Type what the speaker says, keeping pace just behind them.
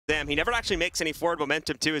ShahZaM. He never actually makes any forward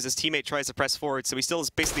momentum, too, as his teammate tries to press forward, so he still has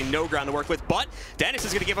basically no ground to work with. But Dennis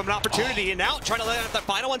is going to give him an opportunity, and now trying to let out that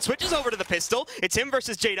final one, switches over to the pistol. It's him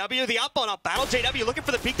versus JW, the up-on-up battle. JW looking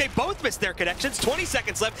for the peak. They both missed their connections. 20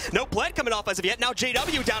 seconds left. No Bled coming off as of yet. Now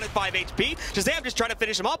JW down at 5 HP. ShahZaM just trying to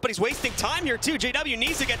finish him off, but he's wasting time here, too. JW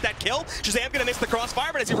needs to get that kill. ShahZaM going to miss the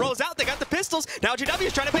crossfire, but as he rolls out, they got the pistols. Now JW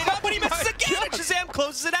is trying to bait up, but he misses again, and ShahZaM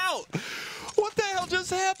closes it out. What the hell just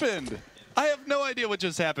happened? I have no idea what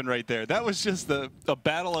just happened right there. That was just a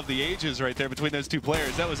battle of the ages right there between those two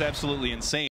players. That was absolutely insane.